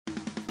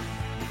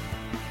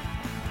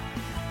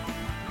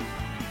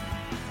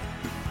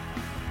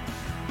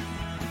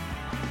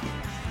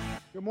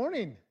Good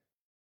morning.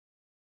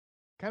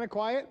 Kind of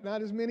quiet,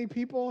 not as many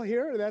people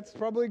here. That's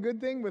probably a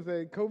good thing with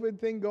the COVID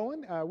thing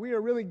going. We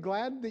are really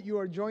glad that you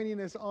are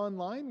joining us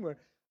online.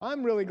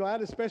 I'm really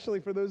glad, especially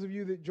for those of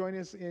you that join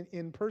us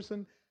in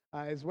person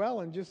as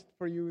well, and just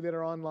for you that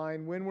are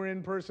online. When we're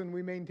in person,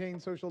 we maintain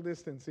social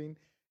distancing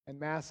and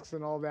masks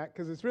and all that,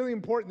 because it's really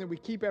important that we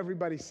keep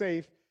everybody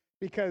safe,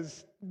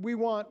 because we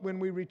want, when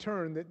we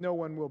return, that no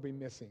one will be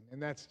missing,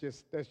 and that's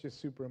just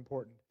super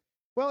important.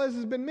 Well, as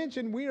has been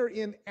mentioned, we are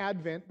in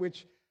Advent,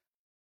 which,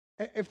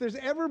 if there's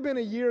ever been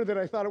a year that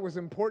I thought it was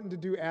important to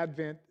do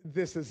Advent,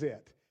 this is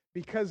it,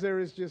 because there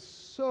is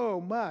just so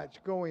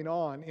much going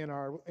on in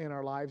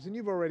our lives. And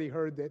you've already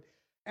heard that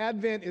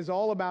Advent is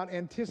all about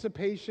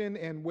anticipation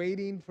and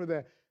waiting for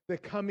the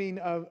coming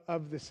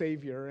of the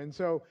Savior. And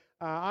so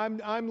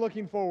I'm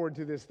looking forward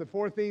to this. The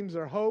four themes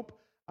are hope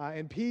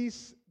and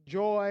peace,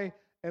 joy,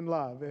 and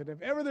love. And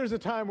if ever there's a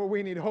time where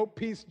we need hope,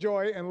 peace,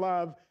 joy, and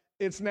love,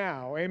 it's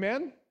now.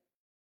 Amen?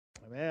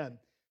 Amen.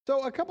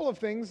 So a couple of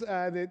things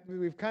that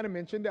we've kind of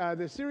mentioned.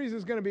 The series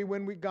is going to be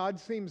When God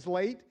Seems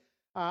Late.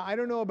 I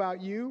don't know about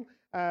you,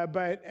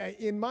 but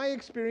in my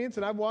experience,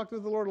 and I've walked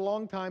with the Lord a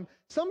long time,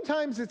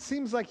 sometimes it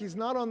seems like He's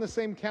not on the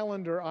same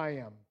calendar I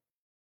am.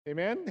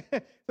 Amen?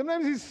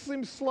 Sometimes He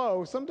seems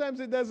slow.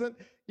 Sometimes it doesn't,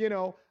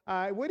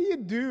 what do you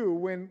do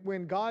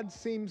when God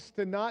seems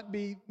to not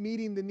be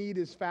meeting the need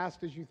as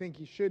fast as you think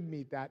He should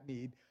meet that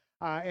need?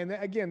 And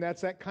again,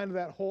 that's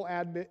that whole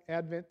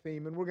Advent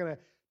theme, and we're going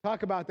to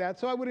talk about that.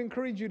 So I would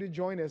encourage you to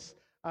join us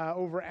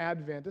over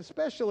Advent,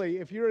 especially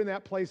if you're in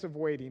that place of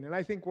waiting. And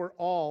I think we're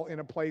all in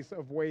a place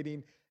of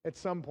waiting at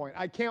some point.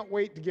 I can't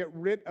wait to get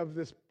rid of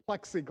this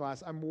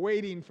plexiglass. I'm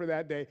waiting for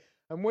that day.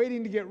 I'm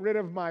waiting to get rid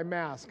of my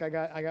mask. I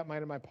got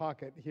mine in my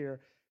pocket here.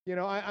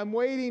 I'm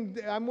waiting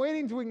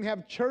till we can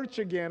have church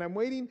again. I'm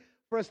waiting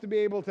for us to be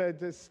able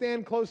to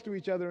stand close to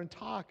each other and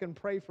talk and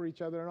pray for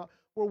each other. And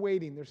we're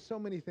waiting. There's so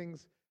many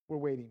things we're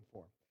waiting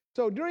for.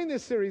 So during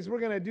this series,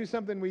 we're going to do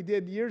something we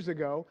did years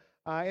ago,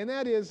 and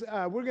that is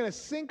we're going to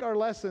sync our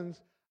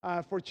lessons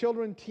for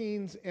children,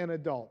 teens, and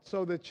adults.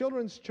 So the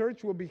children's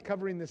church will be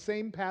covering the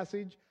same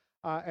passage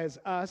as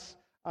us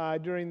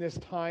during this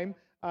time,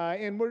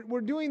 and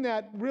we're doing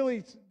that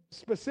really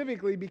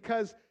specifically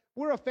because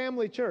we're a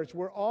family church.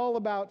 We're all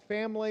about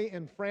family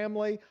and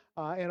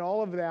and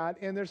all of that,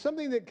 and there's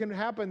something that can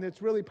happen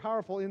that's really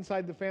powerful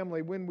inside the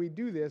family when we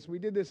do this. We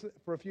did this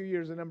for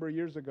a number of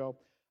years ago.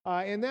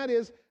 And that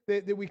is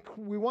that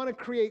we want to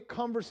create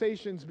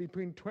conversations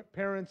between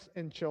parents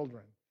and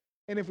children.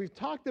 And if we've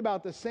talked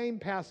about the same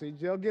passage,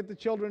 they'll get the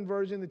children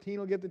version, the teen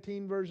will get the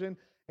teen version,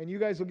 and you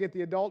guys will get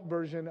the adult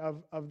version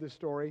of the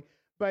story.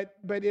 But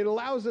it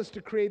allows us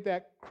to create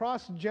that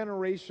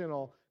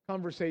cross-generational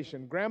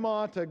conversation,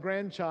 grandma to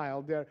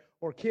grandchild,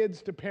 or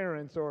kids to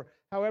parents, or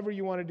however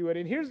you want to do it.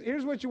 And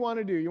here's what you want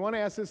to do. You want to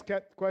ask this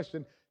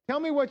question. Tell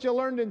me what you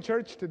learned in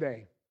church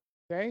today.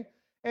 Okay?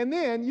 And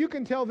then you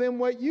can tell them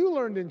what you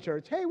learned in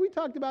church. Hey, we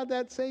talked about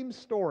that same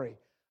story.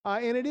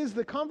 And it is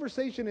the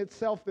conversation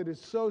itself that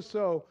is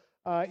so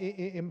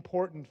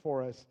important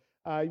for us.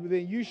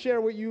 You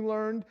share what you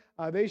learned,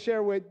 they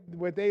share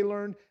what they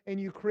learned, and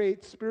you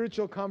create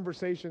spiritual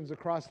conversations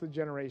across the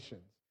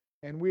generations.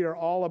 And we are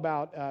all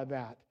about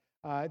that.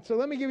 So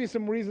let me give you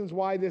some reasons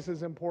why this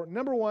is important.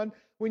 Number one,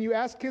 when you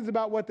ask kids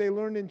about what they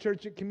learned in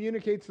church, it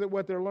communicates that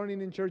what they're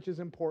learning in church is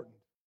important,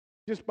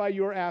 just by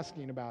your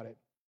asking about it.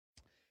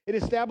 It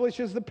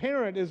establishes the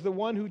parent as the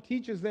one who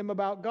teaches them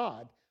about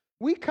God.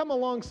 We come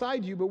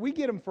alongside you, but we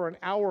get them for an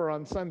hour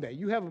on Sunday.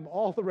 You have them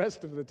all the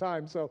rest of the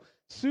time, so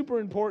super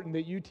important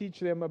that you teach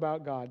them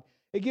about God.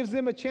 It gives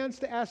them a chance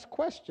to ask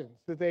questions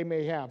that they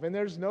may have, and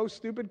there's no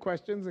stupid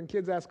questions, and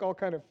kids ask all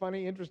kind of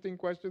funny, interesting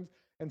questions,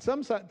 and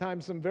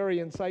sometimes some very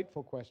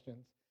insightful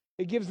questions.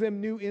 It gives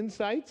them new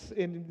insights,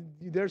 and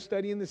they're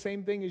studying the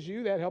same thing as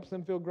you. That helps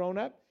them feel grown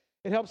up.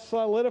 It helps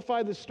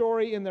solidify the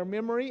story in their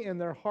memory and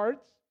their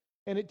hearts.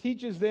 And it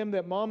teaches them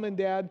that mom and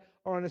dad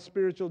are on a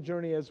spiritual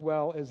journey as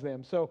well as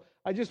them. So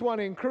I just want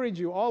to encourage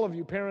you, all of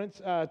you parents,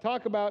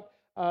 talk about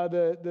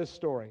the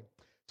story.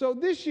 So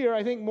this year,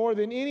 I think more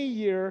than any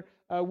year,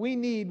 we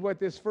need what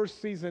this first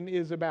season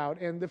is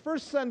about. And the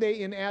first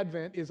Sunday in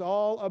Advent is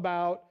all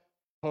about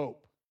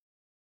hope.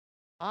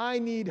 I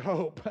need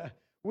hope.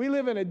 We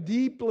live in a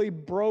deeply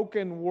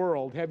broken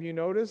world, have you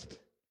noticed?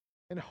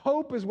 And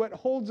hope is what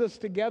holds us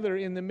together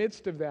in the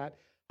midst of that.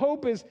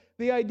 Hope is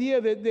the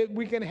idea that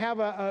we can have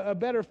a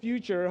better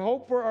future,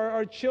 hope for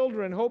our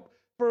children, hope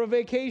for a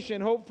vacation,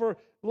 hope for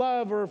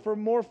love or for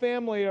more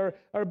family or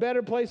a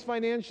better place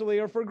financially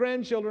or for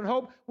grandchildren.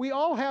 Hope. We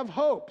all have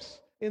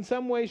hopes in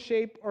some way,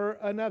 shape, or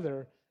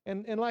another.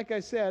 And like I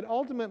said,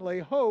 ultimately,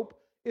 hope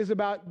is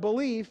about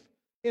belief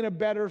in a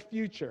better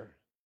future.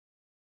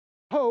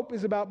 Hope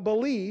is about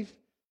belief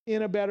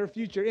in a better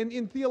future.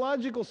 In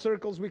theological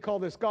circles, we call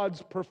this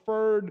God's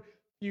preferred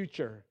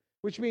future,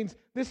 which means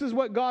this is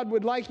what God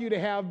would like you to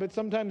have, but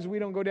sometimes we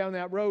don't go down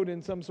that road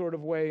in some sort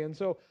of way. And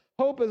so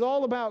hope is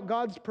all about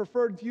God's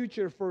preferred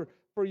future for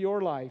your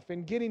life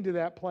and getting to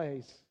that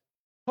place.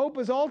 Hope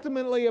is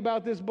ultimately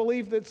about this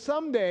belief that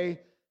someday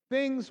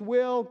Things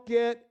will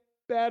get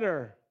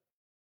better.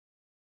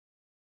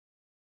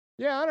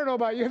 Yeah, I don't know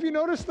about you. Have you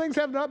noticed things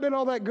have not been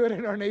all that good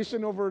in our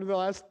nation over the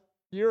last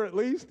year at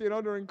least,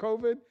 during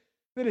COVID?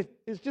 That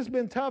it's just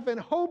been tough. And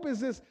hope is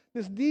this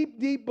deep,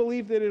 deep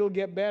belief that it'll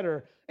get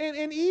better. And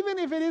even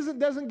if it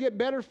doesn't get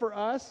better for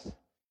us,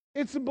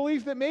 it's a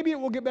belief that maybe it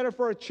will get better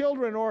for our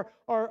children or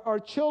our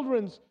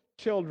children's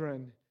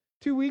children.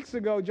 2 weeks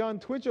ago, John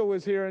Twitchell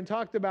was here and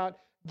talked about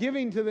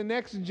giving to the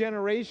next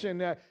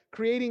generation,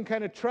 creating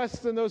kind of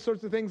trusts and those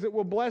sorts of things that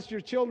will bless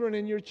your children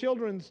and your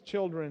children's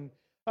children.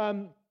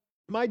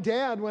 My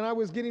dad, when I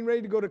was getting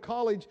ready to go to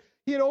college,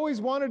 he had always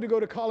wanted to go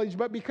to college,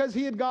 but because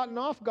he had gotten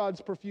off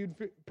God's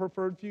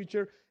preferred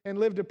future and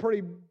lived a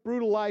pretty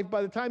brutal life,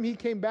 by the time he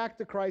came back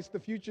to Christ, the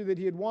future that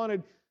he had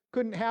wanted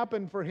couldn't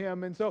happen for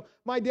him. And so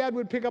my dad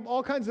would pick up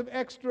all kinds of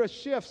extra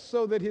shifts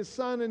so that his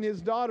son and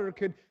his daughter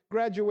could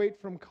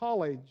graduate from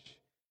college.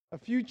 A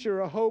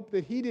future, a hope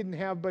that he didn't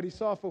have, but he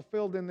saw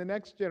fulfilled in the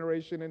next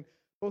generation. And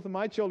both of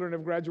my children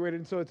have graduated,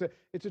 and so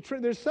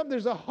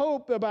there's a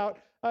hope about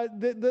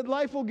that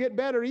life will get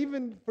better,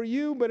 even for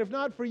you, but if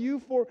not for you,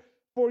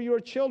 for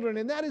your children.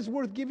 And that is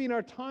worth giving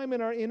our time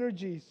and our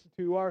energies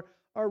to,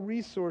 our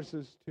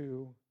resources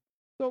to.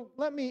 So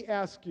let me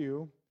ask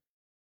you,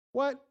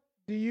 what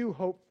do you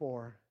hope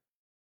for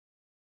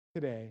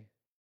today?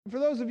 And for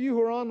those of you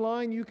who are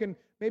online, you can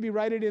maybe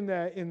write it in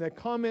the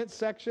comments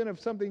section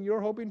of something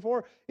you're hoping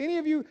for. Any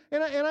of you,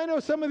 and I know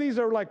some of these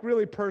are like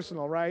really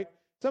personal, right?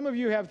 Some of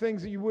you have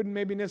things that you wouldn't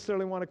maybe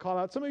necessarily want to call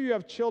out. Some of you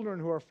have children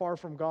who are far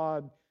from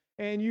God,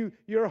 and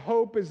your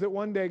hope is that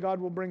one day God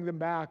will bring them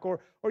back. Or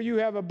you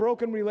have a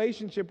broken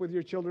relationship with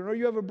your children, or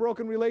you have a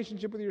broken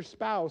relationship with your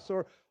spouse,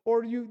 or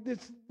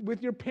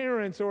with your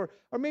parents, or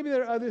maybe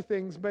there are other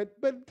things.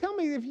 But tell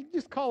me, if you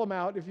just call them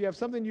out, if you have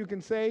something you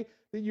can say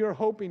that you're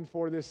hoping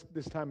for this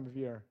time of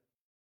year.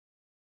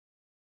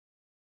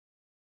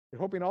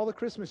 You're hoping all the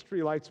Christmas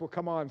tree lights will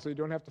come on so you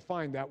don't have to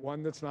find that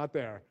one that's not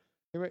there.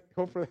 Anyway,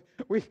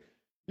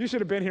 you should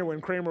have been here when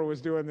Kramer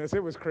was doing this.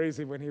 It was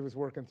crazy when he was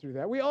working through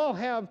that. We all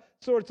have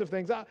sorts of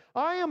things.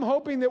 I am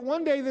hoping that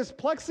one day this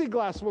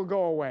plexiglass will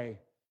go away.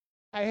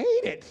 I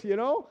hate it,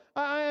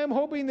 I am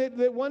hoping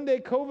that one day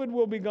COVID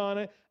will be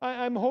gone.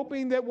 I'm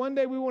hoping that one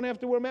day we won't have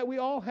to wear masks. We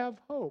all have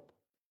hope.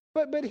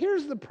 But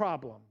here's the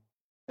problem.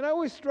 And I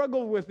always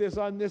struggle with this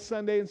on this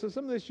Sunday, and so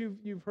some of this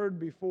you've heard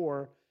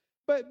before.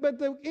 But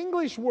the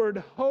English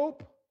word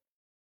hope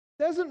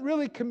doesn't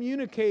really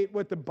communicate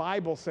what the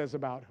Bible says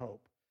about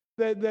hope.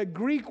 The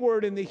Greek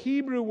word and the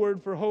Hebrew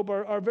word for hope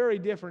are very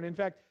different. In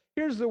fact,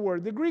 here's the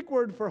word. The Greek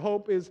word for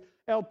hope is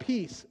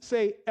elpis.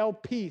 Say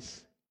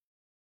elpis.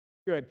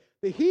 Good.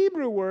 The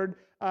Hebrew word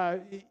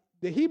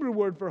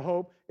for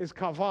hope is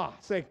kavah.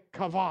 Say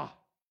kavah.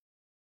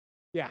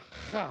 Yeah,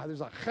 there's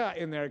a ha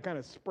in there. Kind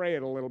of spray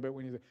it a little bit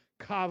when you say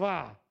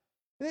kavah.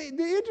 The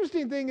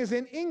interesting thing is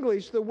in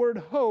English, the word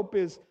hope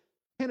is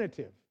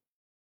tentative.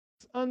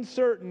 It's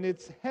uncertain.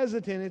 It's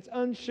hesitant. It's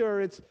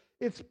unsure. It's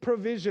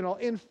provisional.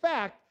 In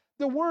fact,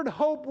 the word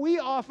hope we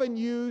often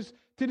use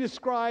to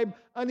describe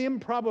an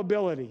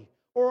improbability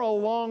or a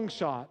long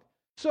shot.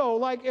 So,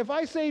 like if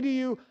I say to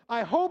you,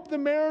 I hope the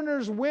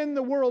Mariners win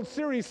the World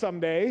Series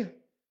someday,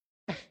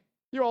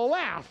 you all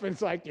laugh.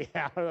 It's like,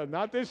 yeah,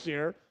 not this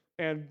year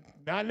and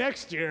not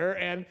next year.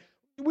 And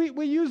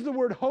we use the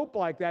word hope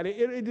like that.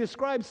 It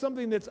describes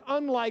something that's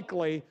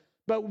unlikely,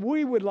 but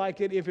we would like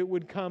it if it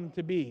would come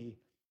to be.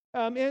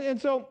 And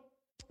so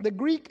the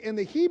Greek and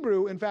the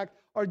Hebrew, in fact,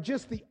 are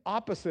just the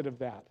opposite of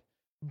that.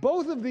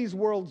 Both of these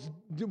words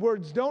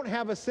don't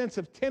have a sense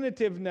of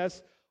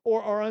tentativeness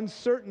or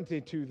uncertainty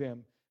to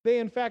them. They,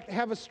 in fact,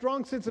 have a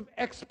strong sense of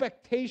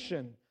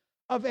expectation,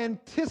 of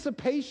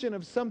anticipation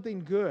of something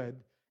good,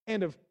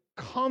 and of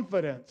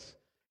confidence.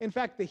 In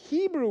fact, the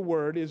Hebrew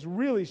word is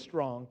really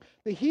strong.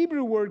 The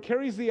Hebrew word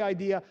carries the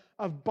idea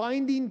of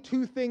binding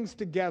two things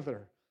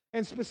together.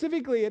 And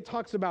specifically, it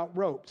talks about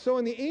rope. So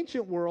in the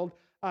ancient world,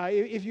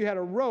 if you had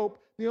a rope,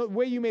 the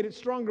way you made it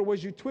stronger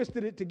was you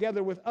twisted it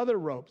together with other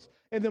ropes.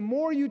 And the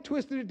more you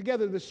twisted it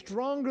together, the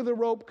stronger the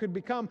rope could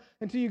become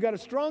until you got a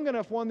strong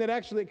enough one that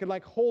actually it could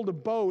like hold a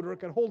boat, or it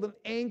could hold an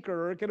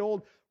anchor, or it could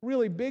hold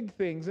really big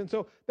things. And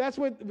so that's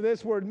what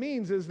this word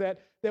means, is that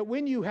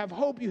when you have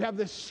hope, you have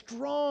this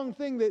strong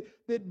thing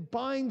that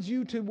binds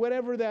you to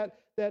whatever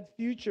that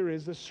future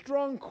is, the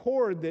strong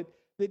cord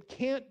that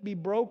can't be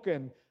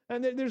broken.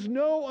 And there's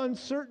no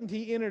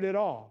uncertainty in it at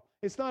all.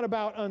 It's not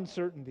about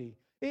uncertainty.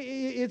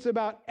 It's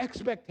about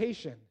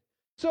expectation.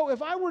 So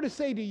if I were to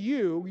say to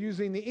you,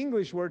 using the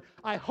English word,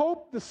 I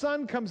hope the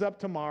sun comes up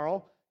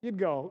tomorrow, you'd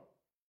go,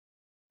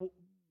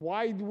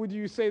 why would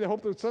you say the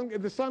hope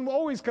the sun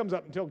always comes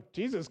up until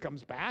Jesus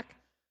comes back?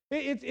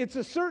 It's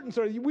a certain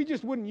sort of, we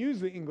just wouldn't use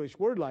the English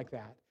word like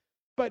that.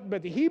 But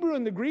the Hebrew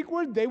and the Greek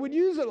word, they would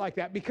use it like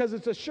that because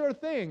it's a sure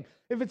thing.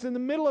 If it's in the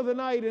middle of the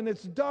night and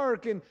it's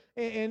dark and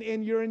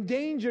you're in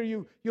danger,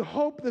 you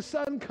hope the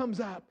sun comes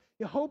up.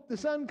 You hope the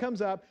sun comes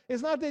up.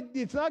 It's not that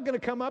it's not going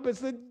to come up.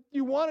 It's that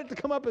you want it to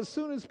come up as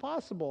soon as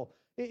possible.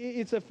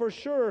 It's a for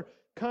sure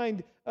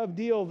kind of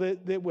deal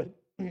that would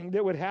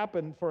that would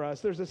happen for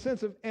us. There's a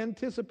sense of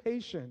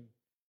anticipation.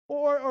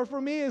 Or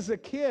for me as a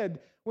kid,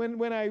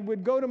 when I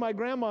would go to my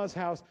grandma's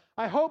house,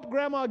 I hope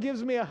grandma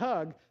gives me a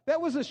hug. That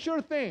was a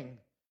sure thing,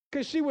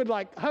 because she would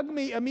like hug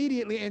me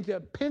immediately and to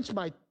pinch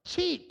my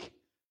cheek.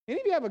 Any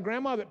of you have a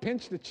grandma that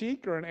pinched the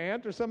cheek, or an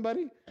aunt or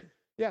somebody?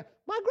 Yeah,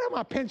 my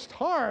grandma pinched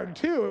hard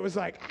too. It was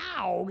like,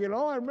 ow, you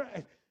know.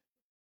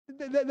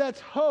 That's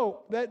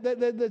hope.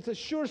 That's a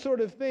sure sort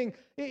of thing.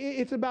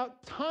 It's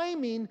about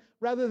timing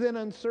rather than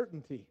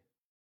uncertainty.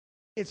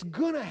 It's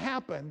going to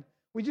happen.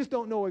 We just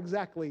don't know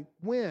exactly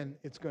when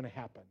it's going to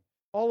happen.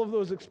 All of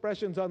those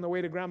expressions on the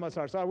way to grandma's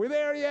house. Are we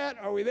there yet?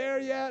 Are we there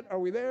yet? Are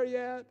we there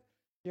yet?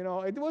 You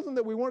know, it wasn't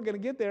that we weren't going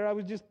to get there.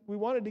 We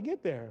wanted to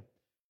get there.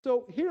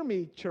 So hear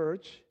me,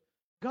 church.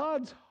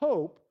 God's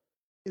hope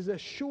is a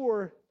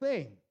sure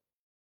thing.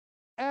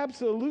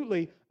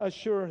 Absolutely a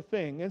sure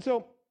thing. And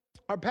so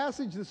our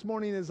passage this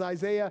morning is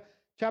Isaiah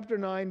chapter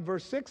 9,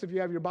 verse 6. If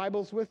you have your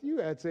Bibles with you,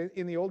 it's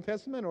in the Old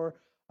Testament, or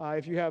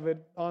if you have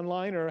it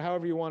online, or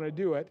however you want to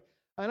do it.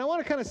 And I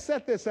want to kind of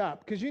set this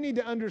up, because you need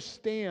to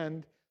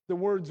understand the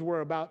words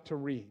we're about to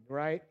read,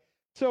 right?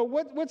 So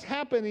what's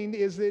happening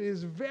is it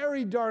is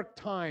very dark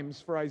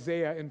times for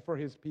Isaiah and for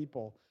his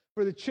people,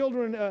 for the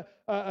children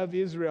of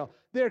Israel.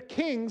 Their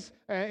kings,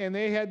 and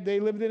they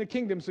lived in a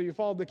kingdom, so you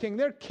followed the king.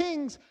 Their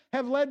kings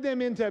have led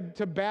them into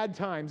bad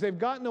times. They've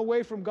gotten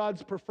away from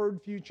God's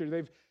preferred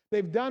future.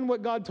 They've done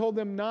what God told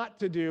them not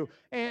to do,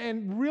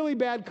 and really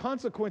bad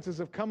consequences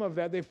have come of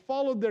that. They've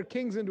followed their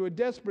kings into a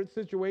desperate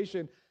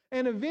situation,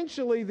 and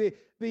eventually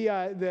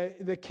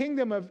the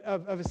kingdom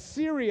of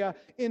Assyria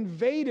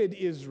invaded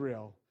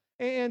Israel.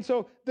 And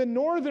so the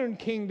northern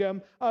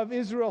kingdom of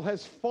Israel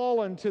has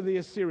fallen to the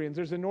Assyrians.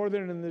 There's a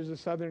northern and there's a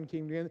southern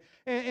kingdom.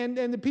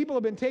 And the people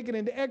have been taken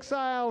into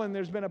exile, and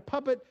there's been a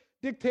puppet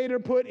dictator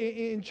put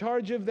in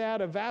charge of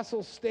that, a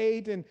vassal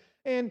state.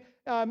 And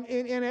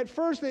at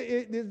first,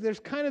 there's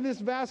kind of this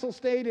vassal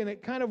state, and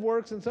it kind of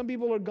works, and some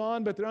people are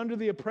gone, but they're under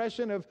the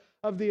oppression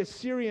of the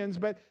Assyrians.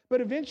 But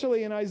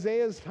eventually, in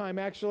Isaiah's time,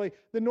 actually,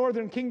 the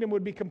northern kingdom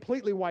would be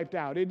completely wiped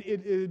out.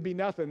 It'd be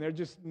nothing. There's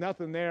just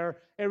nothing there.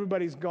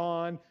 Everybody's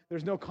gone.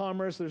 There's no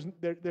commerce.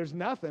 There's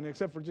nothing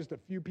except for just a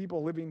few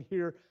people living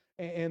here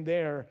and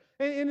there.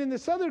 And in the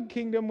southern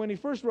kingdom, when he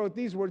first wrote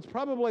these words,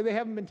 probably they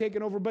haven't been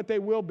taken over, but they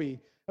will be.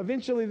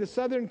 Eventually, the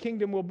southern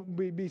kingdom will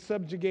be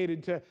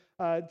subjugated to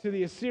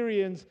the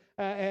Assyrians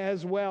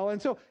as well.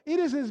 And so it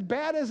is as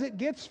bad as it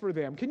gets for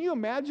them. Can you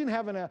imagine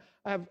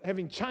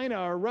having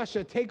China or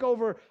Russia take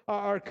over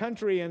our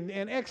country and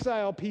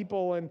exile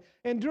people?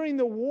 And during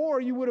the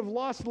war, you would have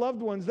lost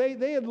loved ones.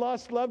 They had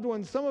lost loved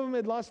ones. Some of them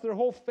had lost their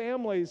whole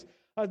families.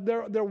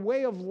 Their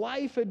way of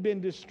life had been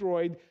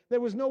destroyed.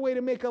 There was no way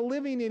to make a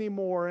living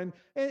anymore.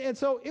 And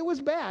so it was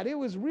bad. It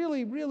was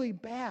really, really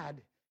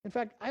bad. In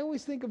fact, I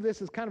always think of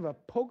this as kind of a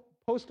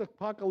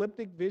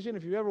post-apocalyptic vision.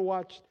 If you've ever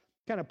watched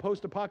kind of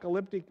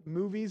post-apocalyptic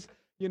movies,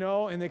 you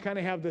know, and they kind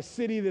of have the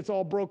city that's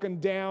all broken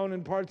down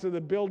and parts of the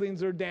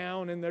buildings are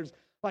down, and there's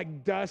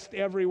like dust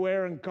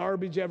everywhere and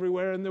garbage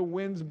everywhere, and the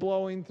wind's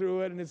blowing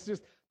through it. And it's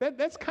just,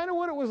 that's kind of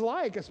what it was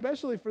like,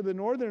 especially for the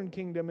northern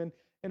kingdom and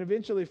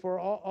eventually for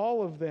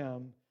all of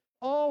them.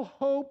 All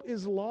hope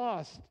is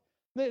lost.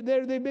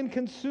 They've been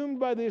consumed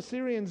by the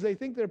Assyrians. They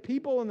think their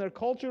people and their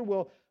culture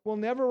will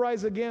never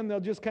rise again. They'll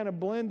just kind of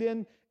blend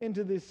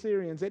into the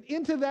Assyrians. And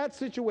into that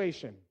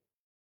situation,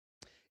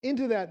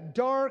 into that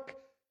dark,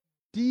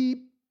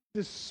 deep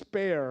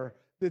despair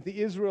that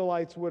the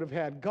Israelites would have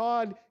had,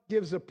 God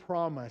gives a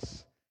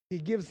promise. He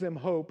gives them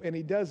hope, and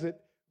he does it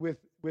with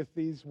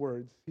these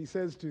words. He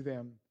says to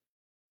them,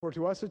 "For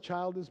to us a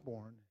child is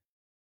born,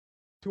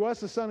 to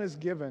us a son is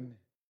given,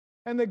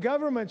 and the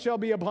government shall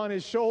be upon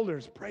his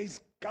shoulders."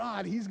 Praise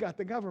God, he's got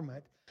the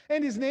government.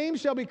 "And his name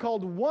shall be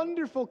called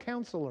Wonderful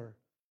Counselor,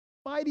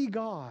 Mighty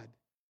God,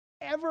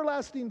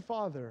 Everlasting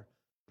Father,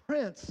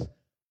 Prince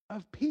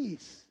of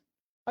Peace."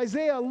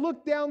 Isaiah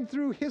looked down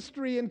through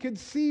history and could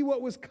see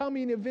what was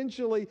coming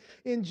eventually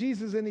in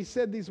Jesus, and he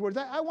said these words.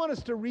 I want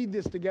us to read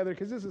this together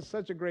because this is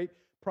such a great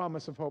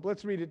promise of hope.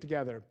 Let's read it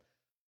together.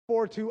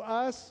 "For to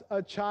us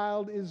a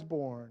child is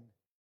born,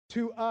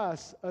 to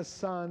us a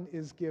son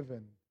is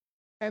given,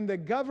 and the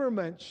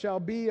government shall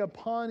be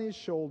upon his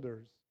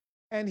shoulders,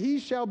 and he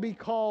shall be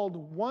called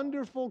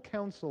Wonderful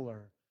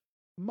Counselor,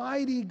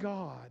 Mighty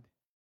God,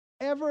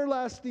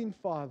 Everlasting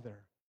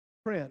Father,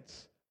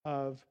 Prince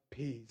of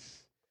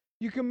Peace."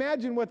 You can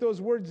imagine what those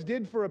words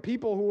did for a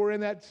people who were in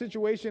that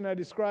situation I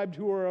described,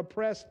 who were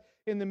oppressed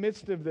in the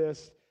midst of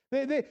this.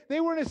 They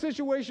were in a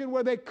situation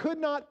where they could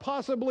not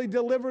possibly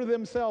deliver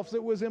themselves.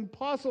 It was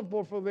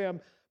impossible for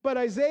them. But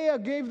Isaiah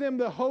gave them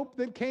the hope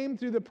that came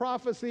through the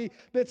prophecy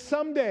that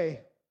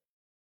someday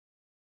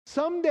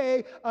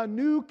a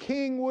new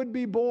king would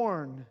be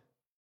born.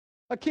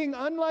 A king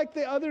unlike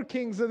the other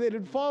kings that they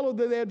had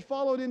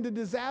followed into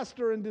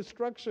disaster and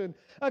destruction.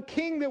 A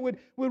king that would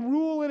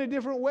rule in a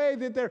different way,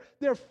 that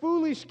their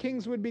foolish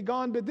kings would be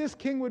gone, but this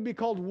king would be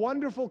called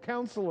Wonderful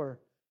Counselor.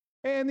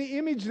 And the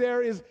image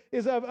there is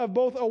of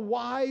both a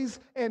wise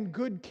and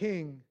good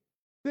king.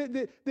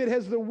 that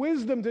has the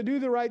wisdom to do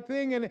the right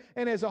thing and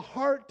has a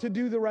heart to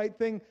do the right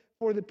thing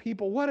for the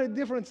people. What a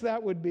difference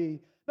that would be.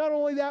 Not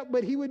only that,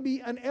 but he would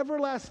be an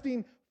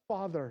everlasting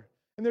father.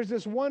 And there's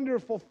this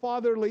wonderful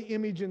fatherly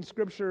image in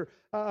Scripture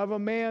of a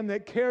man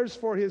that cares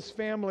for his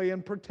family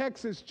and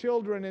protects his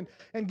children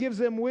and gives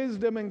them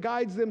wisdom and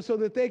guides them so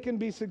that they can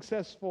be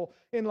successful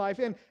in life.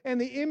 And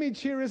the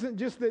image here isn't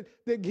just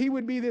that he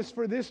would be this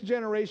for this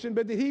generation,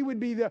 but that he would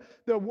be the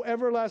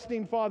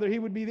everlasting father. He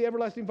would be the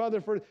everlasting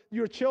father for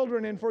your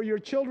children and for your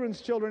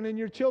children's children and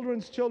your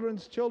children's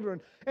children's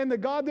children. And the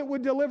God that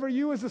would deliver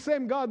you is the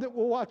same God that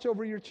will watch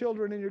over your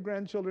children and your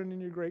grandchildren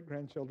and your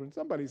great-grandchildren.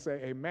 Somebody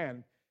say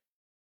amen.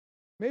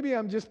 Maybe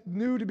I'm just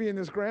new to being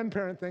this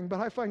grandparent thing,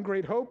 but I find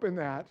great hope in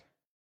that.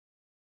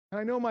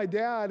 And I know my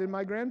dad and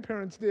my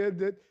grandparents did,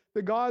 that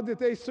the God that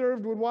they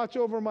served would watch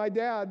over my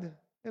dad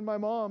and my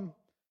mom.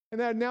 And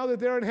that now that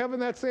they're in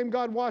heaven, that same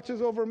God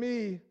watches over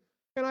me.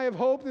 And I have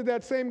hope that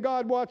that same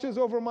God watches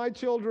over my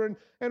children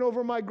and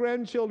over my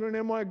grandchildren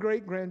and my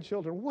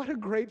great-grandchildren. What a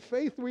great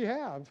faith we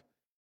have.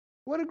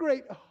 What a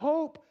great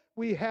hope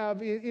we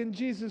have in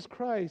Jesus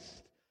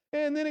Christ.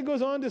 And then it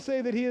goes on to say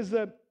that he is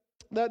the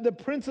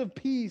Prince of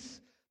Peace.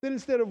 That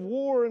instead of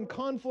war and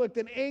conflict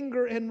and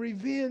anger and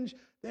revenge,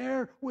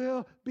 there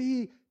will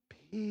be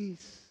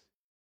peace.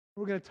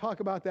 We're going to talk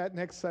about that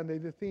next Sunday.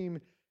 The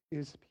theme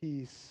is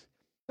peace.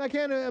 I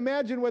can't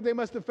imagine what they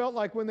must have felt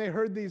like when they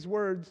heard these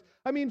words.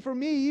 I mean, for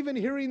me, even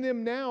hearing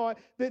them now,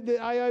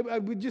 I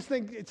would just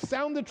think,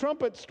 sound the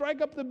trumpet,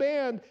 strike up the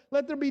band,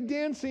 let there be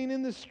dancing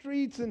in the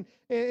streets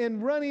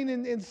and running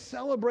and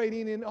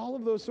celebrating and all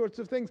of those sorts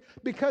of things.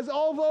 Because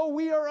although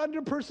we are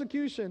under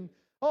persecution,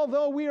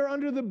 although we are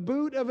under the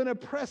boot of an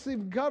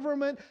oppressive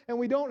government and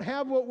we don't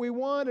have what we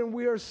want and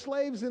we are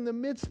slaves in the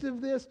midst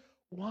of this,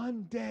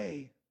 one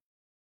day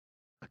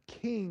a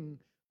king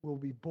will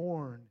be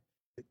born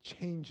that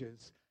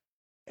changes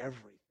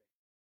everything.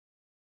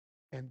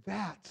 And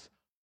that's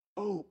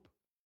hope.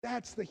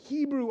 That's the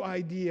Hebrew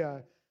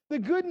idea. The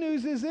good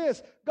news is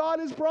this: God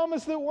has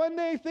promised that one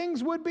day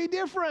things would be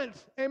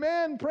different.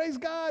 Amen. Praise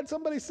God.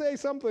 Somebody say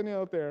something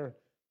out there.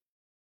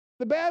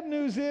 The bad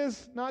news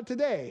is not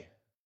today.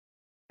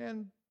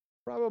 And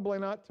probably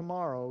not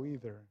tomorrow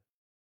either.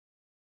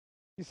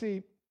 You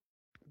see,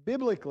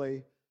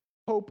 biblically,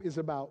 hope is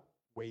about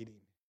waiting.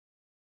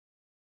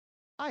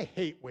 I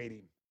hate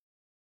waiting.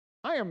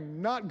 I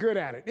am not good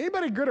at it.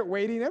 Anybody good at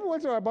waiting? Every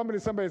once in a while I bump into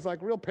somebody that's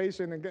like real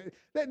patient. And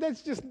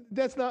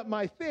that's not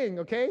my thing,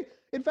 okay?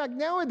 In fact,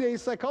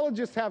 nowadays,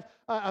 psychologists have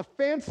a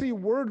fancy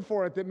word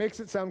for it that makes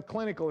it sound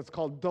clinical. It's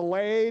called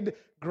delayed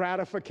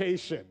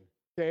gratification,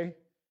 okay?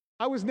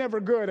 I was never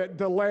good at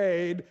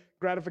delayed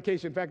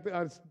gratification. In fact,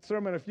 on a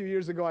sermon a few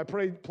years ago, I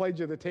played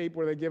you the tape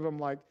where they give them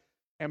like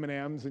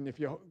M&Ms, and if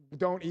you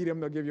don't eat them,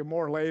 they'll give you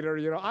more later.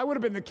 You know, I would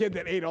have been the kid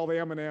that ate all the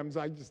M&Ms.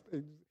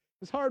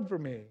 It's hard for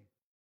me.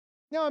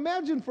 Now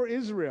imagine for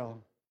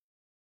Israel.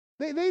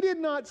 They did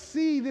not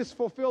see this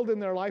fulfilled in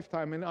their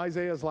lifetime, in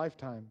Isaiah's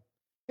lifetime.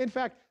 In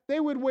fact, they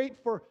would wait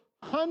for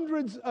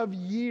hundreds of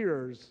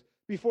years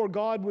before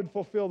God would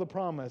fulfill the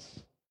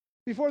promise,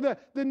 before the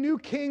new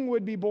king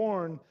would be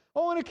born.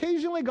 Oh, and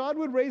occasionally God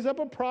would raise up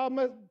a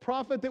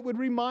prophet that would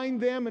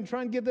remind them and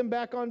try and get them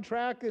back on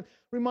track and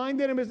remind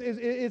them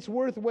it's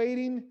worth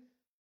waiting.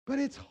 But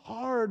it's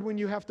hard when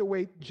you have to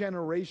wait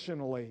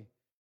generationally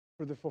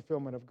for the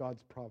fulfillment of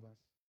God's promise.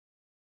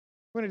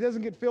 When it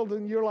doesn't get filled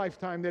in your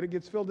lifetime, that it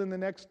gets filled in the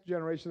next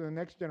generation and the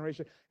next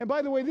generation. And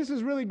by the way, this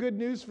is really good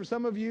news for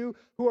some of you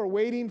who are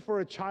waiting for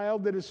a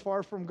child that is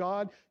far from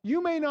God.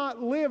 You may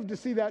not live to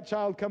see that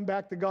child come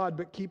back to God,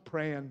 but keep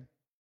praying.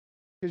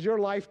 Because your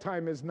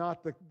lifetime is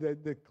not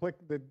the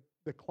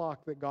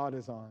clock that God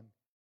is on.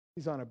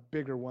 He's on a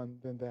bigger one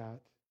than that.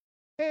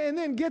 And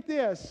then get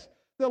this.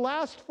 The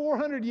last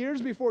 400 years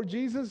before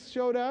Jesus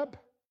showed up,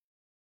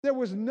 there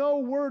was no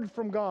word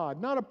from God.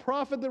 Not a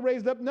prophet that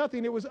raised up,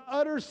 nothing. It was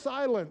utter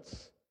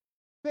silence.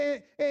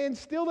 And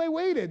still they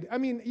waited. I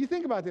mean, you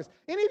think about this.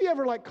 Any of you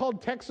ever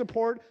called tech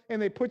support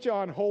and they put you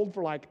on hold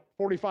for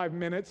 45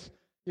 minutes?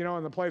 You know,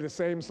 and they play the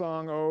same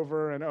song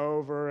over and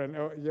over and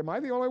over. Am I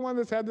the only one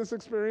that's had this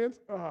experience?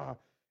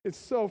 It's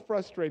so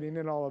frustrating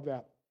and all of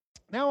that.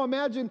 Now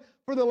imagine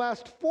for the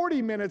last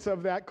 40 minutes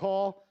of that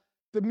call,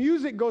 the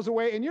music goes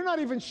away and you're not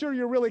even sure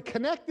you're really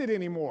connected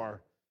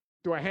anymore.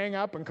 Do I hang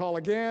up and call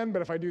again?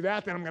 But if I do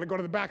that, then I'm going to go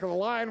to the back of the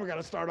line. We've got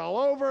to start all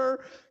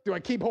over. Do I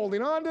keep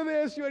holding on to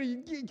this? What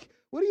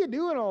are you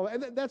doing all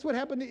that? That's what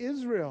happened to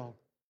Israel.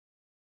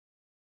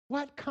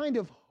 What kind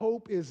of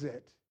hope is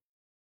it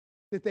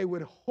that they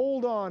would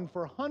hold on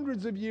for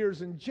hundreds of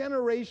years and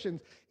generations,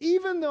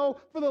 even though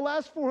for the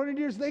last 400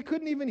 years they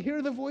couldn't even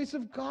hear the voice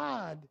of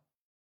God?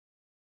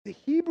 The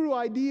Hebrew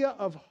idea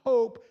of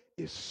hope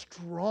is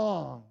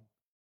strong,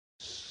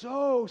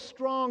 so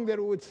strong that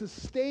it would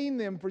sustain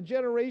them for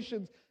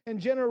generations and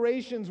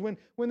generations when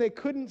they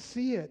couldn't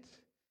see it.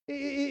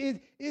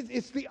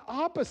 It's the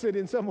opposite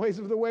in some ways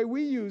of the way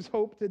we use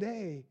hope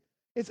today.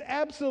 It's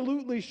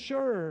absolutely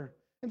sure.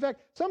 In fact,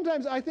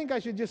 sometimes I think I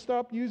should just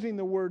stop using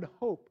the word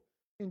hope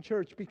in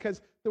church,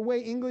 because the way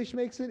English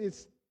makes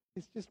it,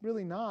 It's just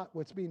really not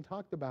what's being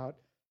talked about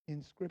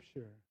in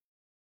Scripture.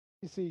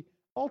 You see,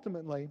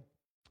 ultimately,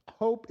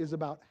 hope is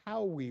about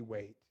how we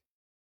wait.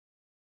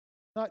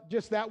 Not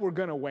just that we're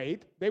going to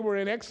wait. They were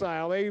in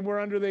exile. They were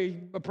under the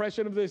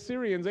oppression of the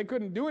Assyrians. They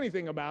couldn't do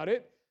anything about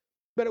it.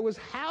 But it was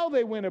how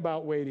they went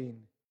about waiting.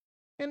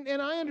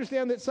 And I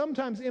understand that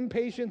sometimes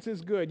impatience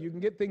is good. You can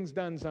get things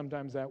done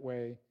sometimes that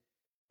way.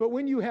 But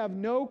when you have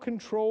no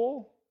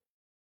control,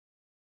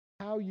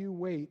 how you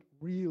wait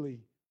really,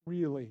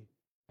 really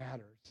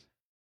matters.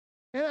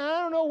 And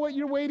I don't know what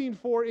you're waiting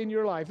for in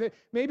your life.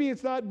 Maybe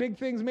it's not big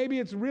things. Maybe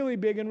it's really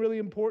big and really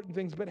important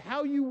things. But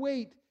how you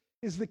wait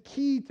is the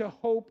key to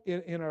hope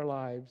in our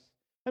lives.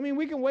 I mean,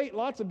 we can wait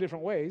lots of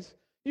different ways.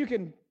 You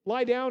can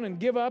lie down and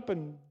give up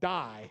and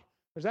die.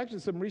 There's actually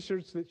some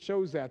research that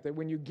shows that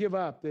when you give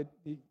up,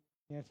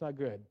 it's not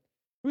good.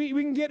 We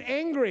can get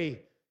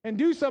angry and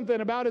do something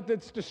about it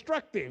that's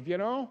destructive, you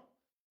know?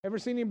 Ever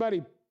seen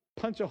anybody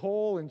punch a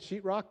hole in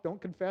sheetrock?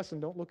 Don't confess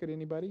and don't look at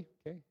anybody,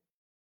 okay?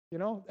 You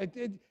know,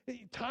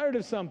 tired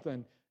of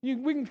something.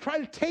 We can try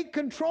to take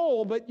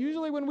control, but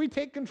usually when we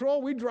take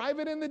control, we drive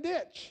it in the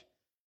ditch.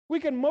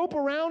 We can mope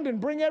around and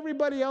bring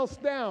everybody else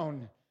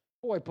down.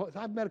 Boy,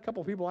 I've met a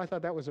couple of people, I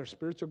thought that was their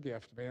spiritual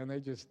gift, man.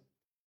 There's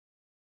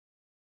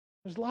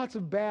lots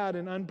of bad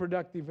and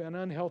unproductive and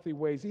unhealthy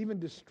ways, even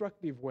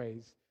destructive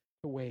ways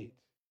to wait.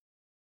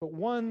 But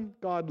one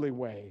godly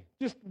way,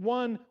 just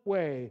one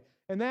way,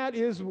 and that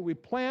is when we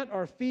plant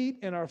our feet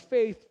and our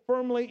faith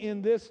firmly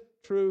in this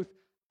truth: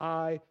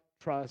 I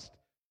trust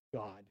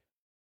God.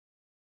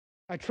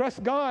 I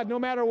trust God no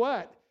matter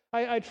what.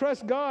 I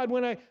trust God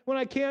when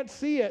I can't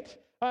see it.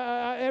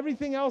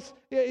 Everything else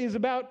is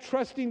about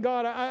trusting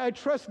God. I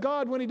trust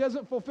God when He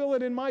doesn't fulfill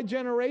it in my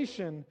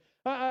generation.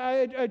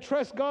 I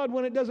trust God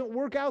when it doesn't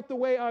work out the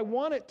way I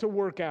want it to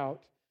work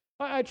out.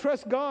 I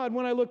trust God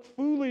when I look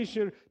foolish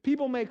or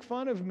people make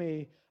fun of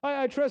me.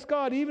 I trust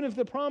God even if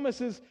the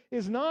promise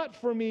is not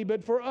for me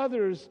but for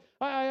others.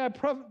 I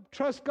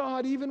trust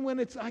God even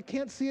when I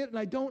can't see it and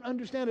I don't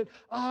understand it.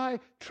 I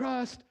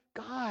trust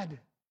God.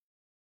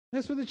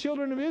 That's what the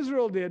children of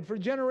Israel did for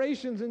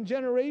generations and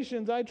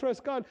generations. I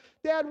trust God.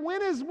 Dad,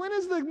 when is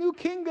the new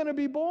king going to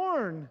be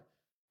born?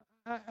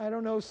 I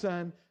don't know,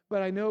 son,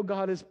 but I know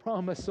God has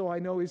promised, so I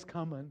know He's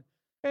coming.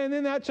 And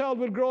then that child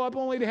would grow up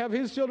only to have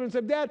his children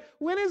say, Dad,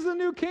 when is the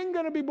new king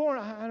going to be born?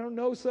 I don't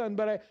know, son,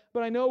 but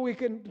I know we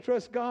can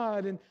trust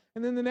God. And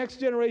then the next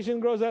generation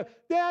grows up.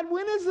 Dad,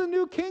 when is the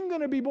new king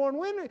going to be born?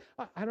 When?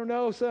 I don't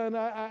know, son.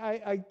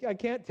 I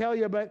can't tell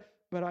you, but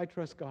I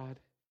trust God.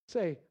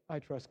 Say, I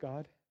trust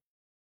God.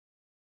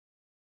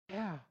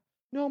 Yeah,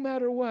 no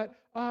matter what,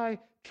 I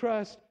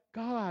trust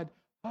God.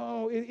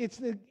 Oh, it's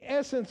the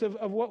essence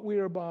of what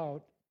we're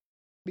about.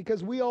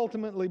 Because we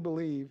ultimately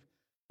believe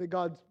that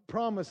God's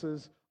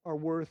promises are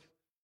worth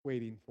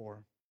waiting for.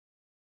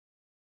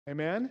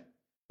 Amen?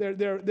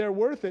 They're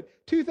worth it.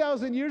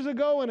 2,000 years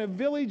ago in a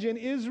village in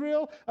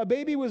Israel, a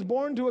baby was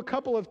born to a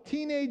couple of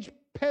teenage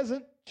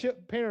peasant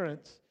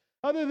parents.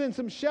 Other than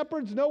some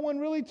shepherds, no one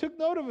really took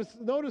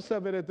notice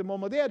of it at the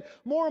moment. They had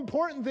more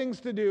important things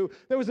to do.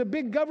 There was a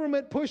big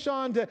government push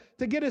on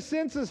to get a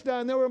census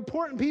done. There were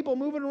important people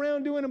moving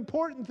around doing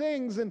important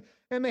things, and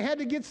they had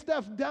to get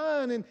stuff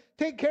done and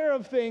take care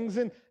of things.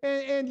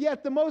 And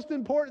yet the most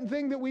important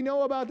thing that we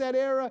know about that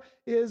era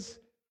is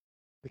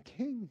the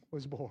king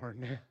was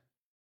born.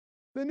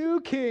 The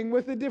new king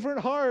with a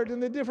different heart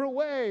and a different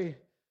way.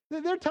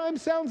 Their time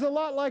sounds a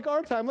lot like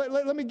our time.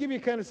 Let me give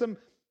you kind of some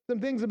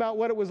things about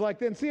what it was like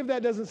then. See if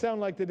that doesn't sound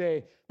like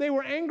today. They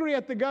were angry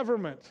at the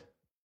government.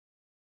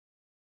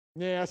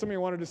 Yeah, some of you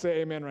wanted to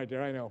say amen right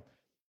there, I know.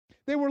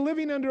 They were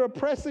living under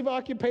oppressive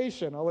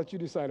occupation. I'll let you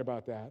decide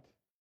about that.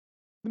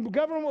 The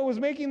government was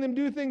making them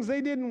do things they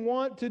didn't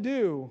want to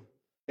do.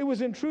 It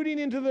was intruding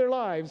into their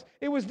lives.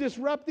 It was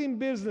disrupting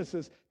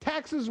businesses.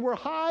 Taxes were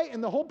high,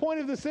 and the whole point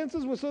of the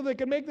census was so they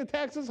could make the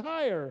taxes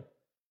higher.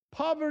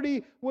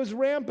 Poverty was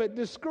rampant.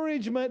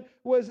 Discouragement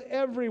was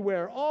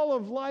everywhere. All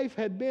of life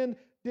had been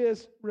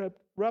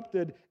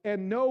disrupted,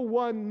 and no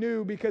one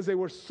knew because they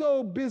were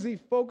so busy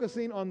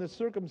focusing on the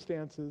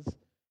circumstances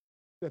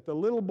that the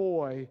little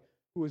boy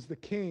who was the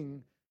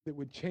king that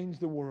would change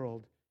the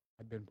world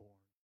had been born.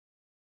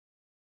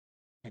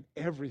 And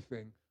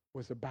everything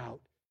was about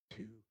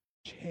to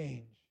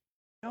change.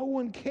 No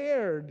one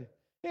cared.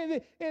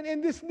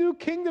 And this new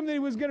kingdom that He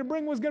was going to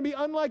bring was going to be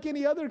unlike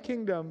any other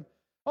kingdom.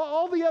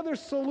 All the other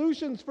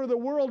solutions for the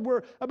world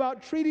were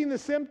about treating the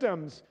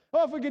symptoms.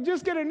 Oh, if we could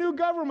just get a new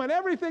government,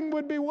 everything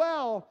would be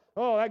well.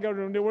 Oh, that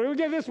government didn't work. We'll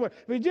get this one.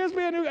 If we just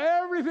be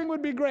everything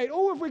would be great.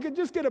 Oh, if we could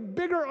just get a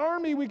bigger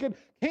army, we could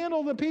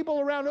handle the people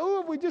around.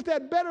 Oh, if we just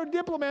had better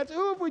diplomats.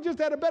 Oh, if we just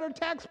had a better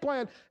tax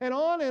plan. And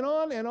on and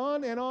on and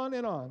on and on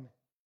and on.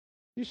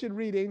 You should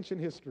read ancient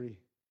history.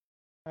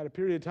 I had a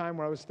period of time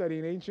where I was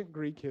studying ancient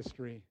Greek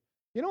history.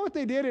 You know what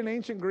they did in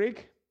ancient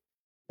Greek?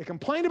 They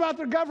complained about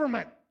their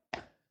government.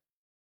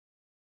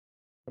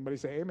 Somebody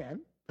say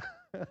amen.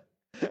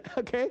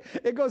 Okay?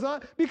 It goes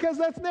on because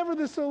that's never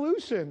the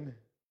solution.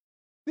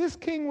 This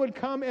king would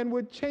come and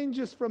would change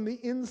us from the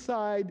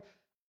inside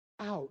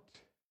out.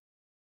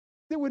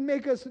 that would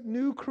make us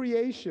new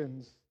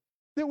creations,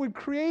 that would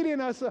create in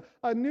us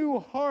a new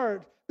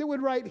heart, that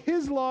would write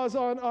His laws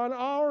on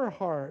our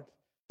heart.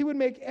 He would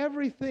make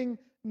everything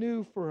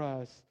new for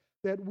us,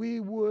 that we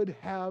would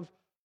have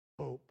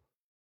hope.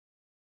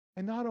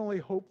 And not only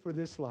hope for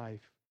this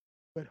life,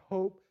 but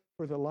hope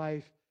for the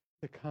life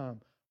to come.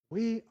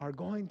 We are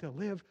going to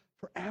live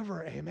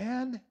forever,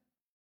 amen?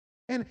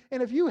 And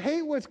if you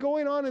hate what's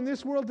going on in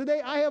this world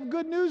today, I have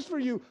good news for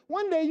you.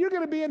 One day you're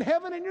going to be in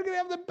heaven and you're going to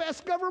have the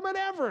best government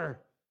ever.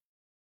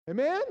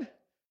 Amen?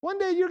 One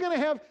day there's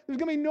going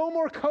to be no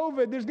more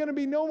COVID. There's going to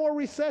be no more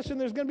recession.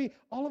 There's going to be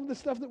all of the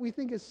stuff that we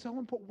think is so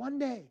important. One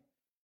day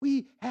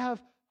we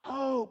have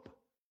hope.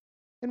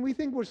 And we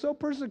think we're so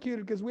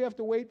persecuted because we have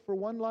to wait for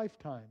one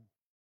lifetime.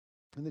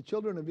 And the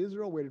children of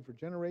Israel waited for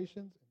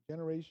generations and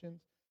generations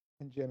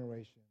and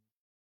generations.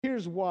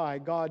 Here's why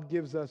God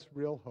gives us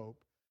real hope.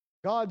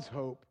 God's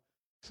hope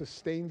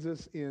sustains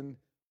us in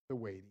the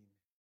waiting.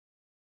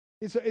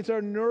 It's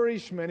our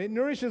nourishment. It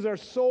nourishes our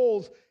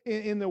souls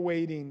in the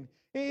waiting.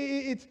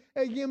 You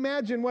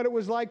imagine what it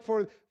was like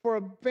for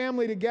a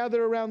family to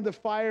gather around the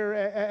fire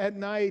at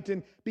night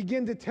and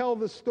begin to tell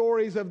the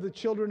stories of the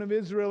children of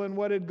Israel and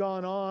what had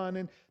gone on.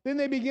 And then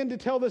they begin to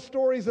tell the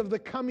stories of the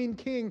coming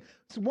king.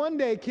 So one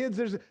day, kids,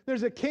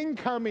 there's a king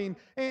coming,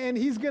 and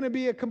he's going to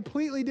be a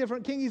completely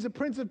different king. He's a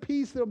prince of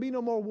peace. There'll be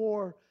no more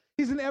war.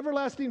 He's an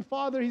everlasting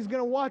father. He's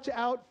going to watch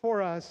out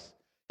for us.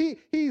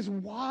 He's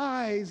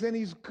wise and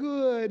he's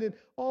good and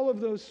all of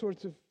those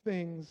sorts of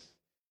things.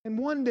 And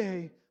one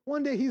day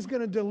he's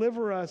going to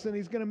deliver us and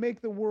he's going to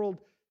make the world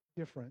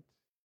different.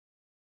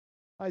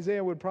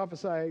 Isaiah would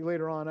prophesy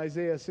later on,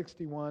 Isaiah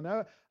 61.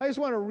 I just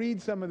want to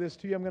read some of this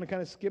to you. I'm going to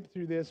kind of skip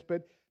through this,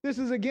 but this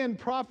is again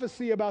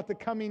prophecy about the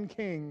coming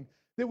king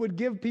that would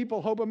give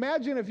people hope.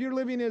 Imagine if you're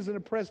living as an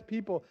oppressed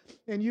people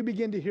and you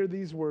begin to hear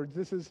these words.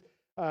 This is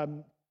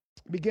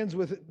begins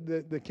with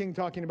the king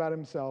talking about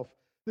himself.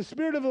 The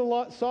Spirit of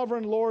the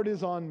sovereign Lord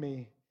is on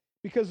me,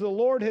 because the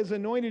Lord has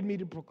anointed me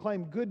to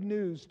proclaim good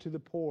news to the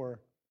poor.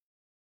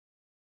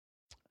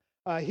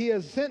 He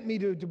has sent me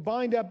to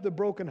bind up the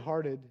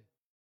brokenhearted.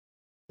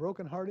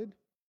 Brokenhearted?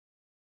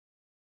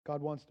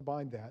 God wants to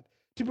bind that.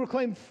 To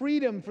proclaim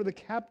freedom for the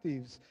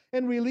captives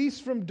and release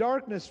from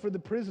darkness for the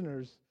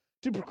prisoners.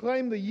 To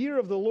proclaim the year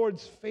of the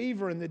Lord's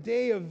favor and the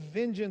day of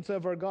vengeance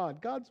of our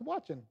God. God's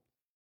watching.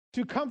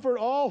 To comfort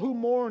all who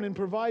mourn and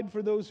provide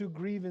for those who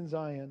grieve in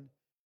Zion,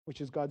 which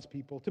is God's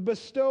people. To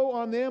bestow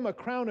on them a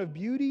crown of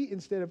beauty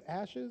instead of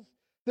ashes,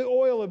 the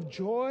oil of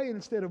joy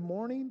instead of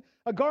mourning,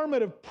 a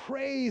garment of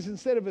praise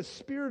instead of a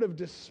spirit of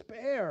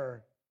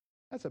despair.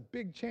 That's a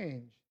big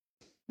change.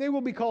 They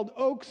will be called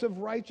oaks of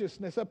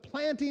righteousness, a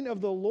planting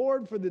of the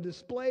Lord for the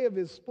display of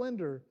His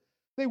splendor.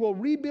 They will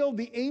rebuild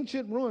the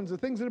ancient ruins. The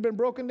things that have been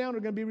broken down are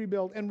going to be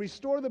rebuilt, and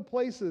restore the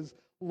places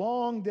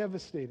long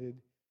devastated.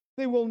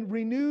 They will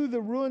renew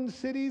the ruined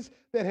cities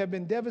that have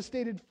been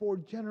devastated for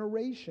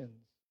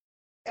generations.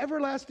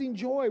 Everlasting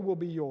joy will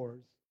be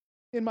yours.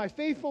 In my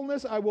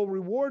faithfulness, I will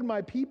reward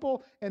my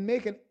people and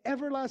make an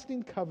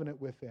everlasting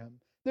covenant with them.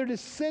 Their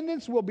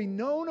descendants will be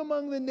known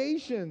among the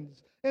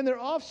nations, and their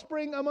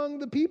offspring among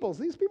the peoples.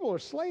 These people are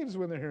slaves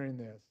when they're hearing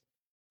this.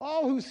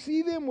 All who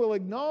see them will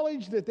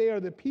acknowledge that they are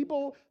the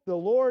people the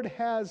Lord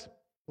has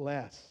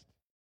blessed.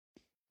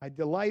 I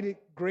delight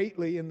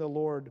greatly in the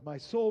Lord. My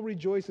soul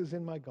rejoices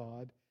in my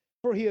God,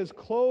 for He has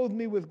clothed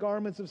me with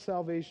garments of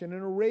salvation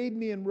and arrayed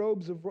me in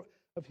robes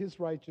of His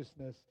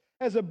righteousness.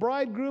 As a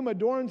bridegroom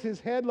adorns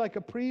his head like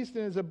a priest,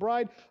 and as a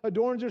bride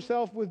adorns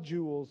herself with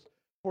jewels.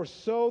 For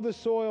so the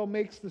soil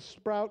makes the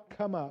sprout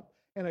come up,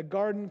 and a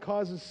garden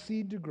causes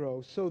seed to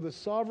grow. So the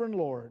sovereign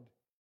Lord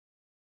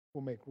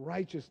will make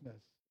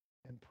righteousness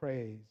and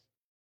praise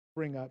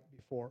spring up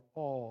before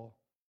all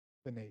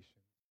the nations.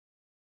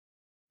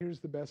 Here's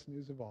the best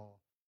news of all.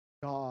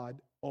 God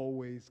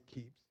always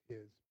keeps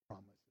His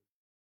promises.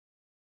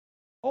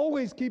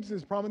 Always keeps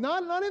His promise.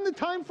 Not in the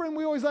time frame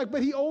we always like,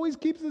 but He always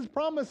keeps His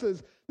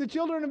promises. The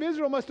children of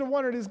Israel must have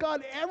wondered, is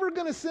God ever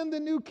going to send a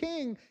new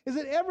king? Is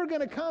it ever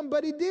going to come?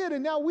 But He did,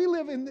 and now we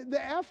live in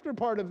the after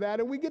part of that,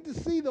 and we get to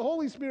see the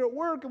Holy Spirit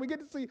work, and we get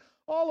to see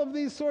all of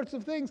these sorts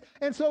of things.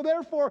 And so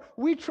therefore,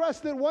 we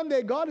trust that one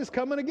day God is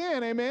coming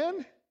again,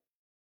 amen?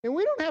 And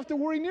we don't have to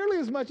worry nearly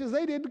as much as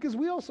they did, because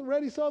we also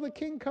already saw the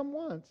king come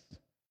once.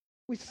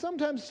 We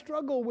sometimes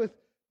struggle with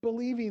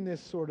believing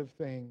this sort of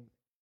thing.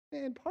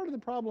 And part of the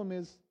problem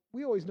is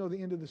we always know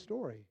the end of the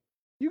story.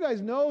 You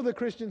guys know the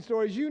Christian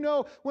stories. You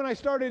know when I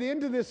started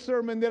into this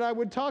sermon that I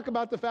would talk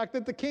about the fact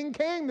that the king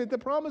came, that the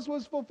promise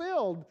was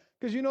fulfilled,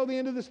 because you know the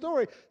end of the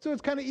story. So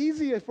it's kind of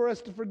easy for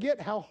us to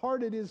forget how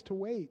hard it is to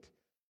wait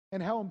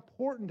and how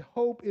important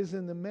hope is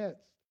in the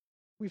midst.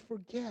 We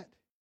forget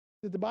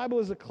that the Bible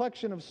is a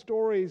collection of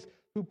stories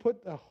who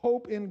put the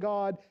hope in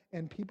God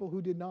and people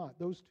who did not.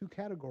 Those two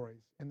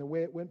categories, and the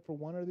way it went for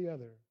one or the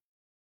other.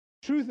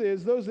 Truth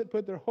is, those that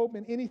put their hope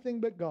in anything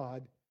but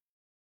God,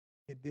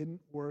 it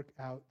didn't work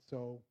out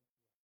so.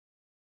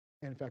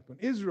 And in fact, when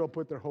Israel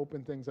put their hope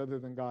in things other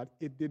than God,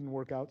 it didn't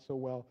work out so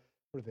well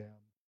for them.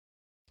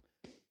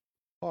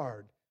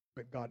 Hard.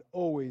 but God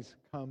always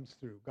comes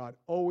through. God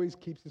always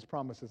keeps his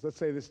promises. Let's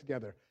say this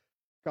together.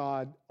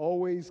 God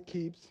always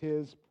keeps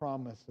his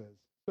promises.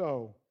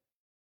 So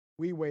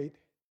we wait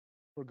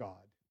for God.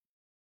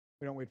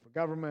 We don't wait for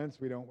governments.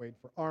 We don't wait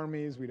for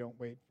armies. We don't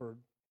wait for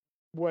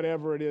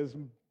whatever it is,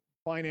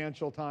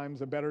 financial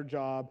times, a better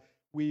job.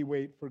 We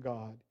wait for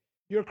God.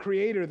 Your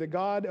creator, the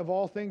God of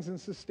all things and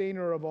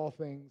sustainer of all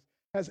things,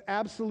 has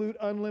absolute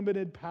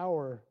unlimited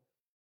power,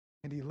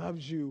 and he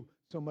loves you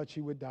so much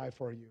he would die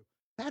for you.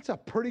 That's a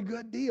pretty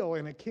good deal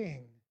in a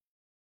king.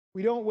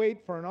 We don't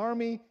wait for an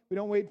army. We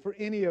don't wait for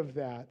any of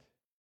that.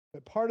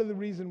 But part of the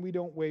reason we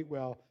don't wait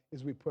well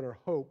is we put our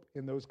hope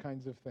in those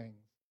kinds of things.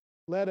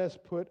 Let us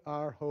put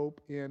our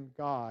hope in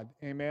God.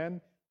 Amen?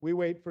 We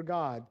wait for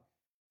God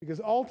because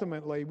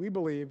ultimately we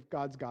believe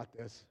God's got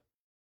this.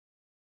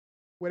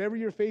 Whatever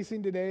you're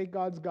facing today,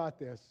 God's got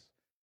this.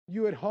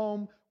 You at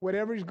home,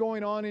 whatever's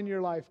going on in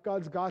your life,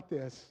 God's got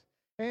this.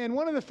 And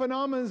one of the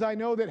phenomena I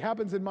know that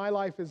happens in my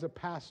life as a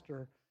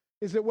pastor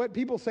is that what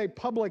people say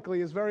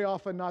publicly is very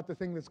often not the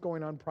thing that's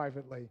going on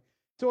privately.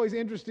 It's always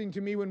interesting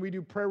to me when we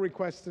do prayer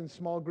requests in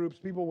small groups,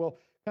 people will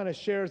kind of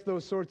share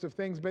those sorts of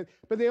things, but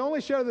they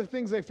only share the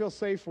things they feel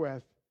safe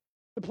with.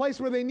 The place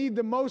where they need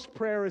the most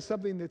prayer is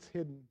something that's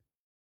hidden,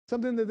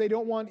 something that they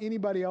don't want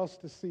anybody else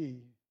to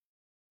see.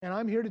 And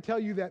I'm here to tell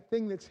you that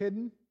thing that's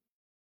hidden,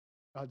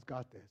 God's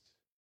got this.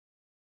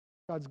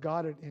 God's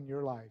got it in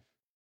your life.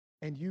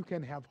 And you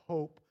can have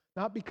hope,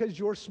 not because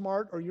you're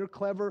smart or you're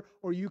clever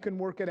or you can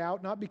work it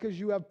out, not because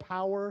you have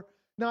power,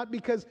 not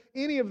because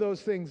any of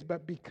those things,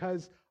 but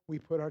because we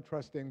put our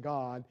trust in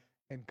God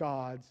and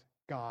God's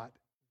got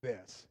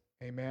this.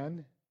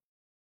 Amen?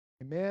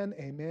 Amen,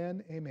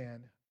 amen,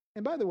 amen.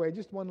 And by the way,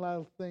 just one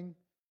last thing.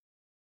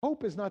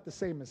 Hope is not the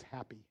same as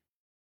happy.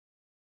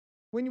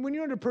 When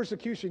you're under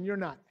persecution, you're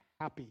not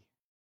happy.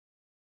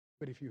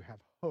 But if you have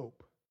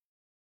hope,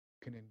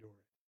 you can endure it.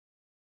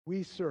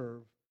 We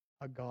serve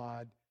a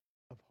God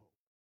of hope.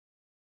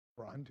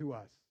 For unto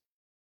us,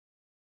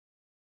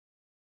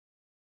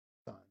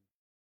 Son,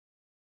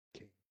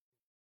 King.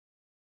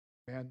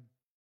 Amen.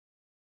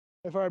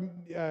 If our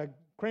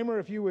Kramer,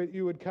 if you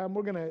would come,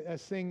 we're going to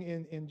sing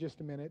in just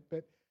a minute.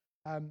 But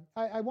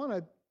I want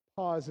to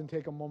pause and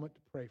take a moment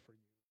to pray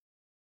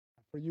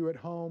for you at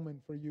home and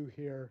for you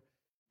here.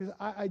 Because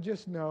I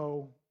just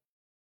know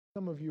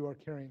some of you are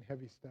carrying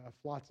heavy stuff.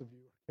 Lots of you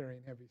are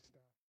carrying heavy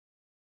stuff.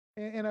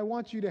 And I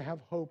want you to have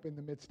hope in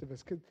the midst of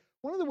us. Because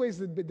one of the ways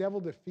that the devil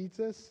defeats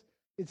us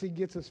is he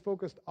gets us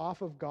focused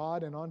off of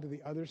God and onto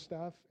the other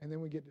stuff. And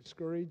then we get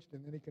discouraged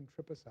and then he can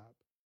trip us up.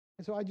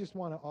 And so I just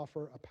want to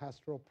offer a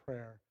pastoral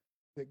prayer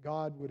that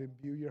God would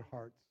imbue your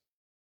hearts.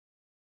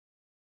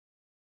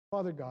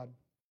 Father God,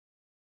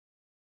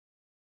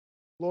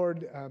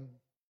 Lord,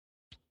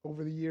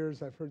 over the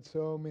years I've heard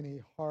so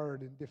many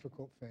hard and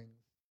difficult things.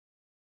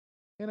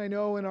 And I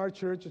know in our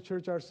church, a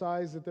church our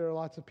size, that there are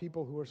lots of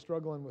people who are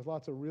struggling with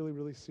lots of really,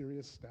 really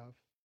serious stuff.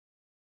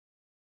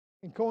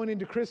 And going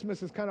into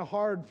Christmas is kind of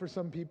hard for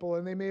some people,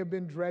 and they may have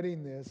been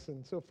dreading this.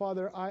 And so,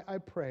 Father, I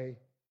pray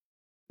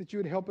that you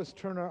would help us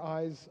turn our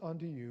eyes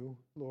onto you,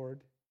 Lord.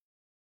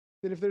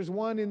 That if there's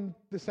one in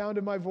the sound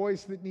of my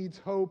voice that needs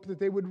hope, that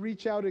they would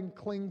reach out and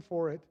cling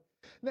for it.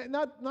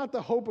 Not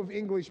the hope of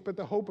English, but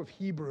the hope of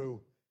Hebrew.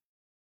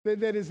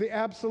 That is the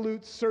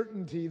absolute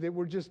certainty that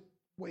we're just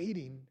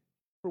waiting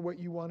for what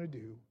you want to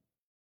do.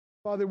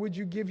 Father, would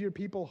you give your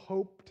people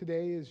hope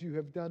today as you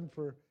have done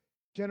for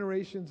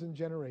generations and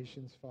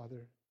generations,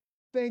 Father?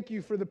 Thank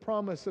you for the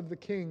promise of the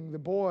king, the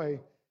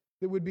boy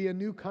that would be a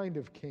new kind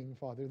of king,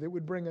 Father, that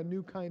would bring a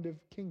new kind of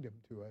kingdom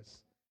to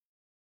us.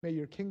 May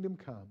your kingdom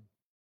come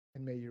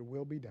and may your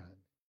will be done.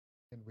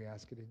 And we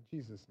ask it in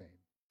Jesus' name.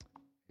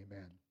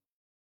 Amen.